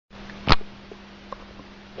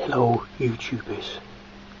Hello YouTubers,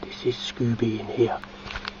 this is Scooby in here.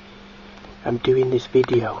 I'm doing this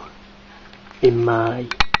video in my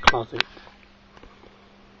closet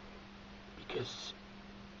because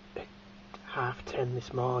at 10:30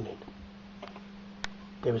 this morning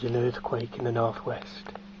there was an earthquake in the northwest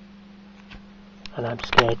and I'm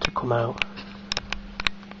scared to come out.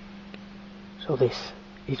 So this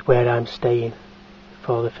is where I'm staying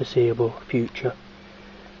for the foreseeable future.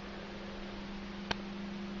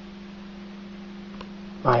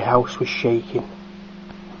 My house was shaking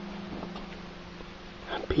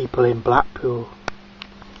and people in Blackpool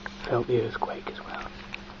felt the earthquake as well.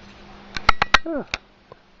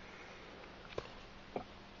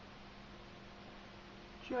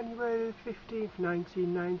 January 15th,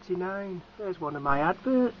 1999. There's one of my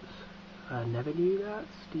adverts. I never knew that.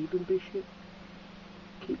 Stephen Bishop.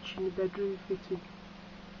 Kitchen and bedroom fitting.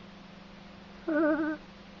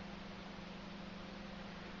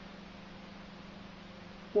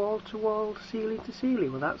 Wall to wall, ceiling to ceiling.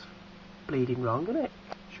 Well, that's bleeding wrong, isn't it?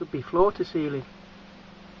 Should be floor to ceiling.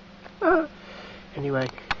 Anyway,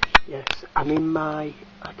 yes, I'm in my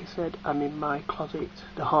closet,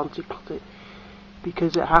 the haunted closet,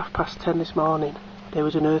 because at 10:30 this morning there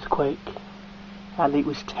was an earthquake and it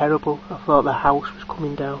was terrible. I thought the house was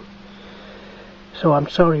coming down. So I'm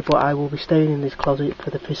sorry, but I will be staying in this closet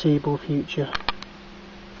for the foreseeable future.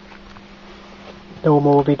 No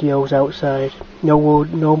more videos outside. No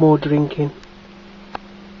more drinking.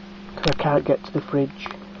 Because I can't get to the fridge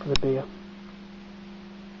for the beer.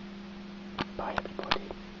 Bye everybody.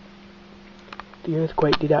 The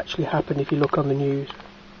earthquake did actually happen if you look on the news.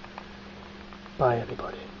 Bye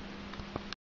everybody.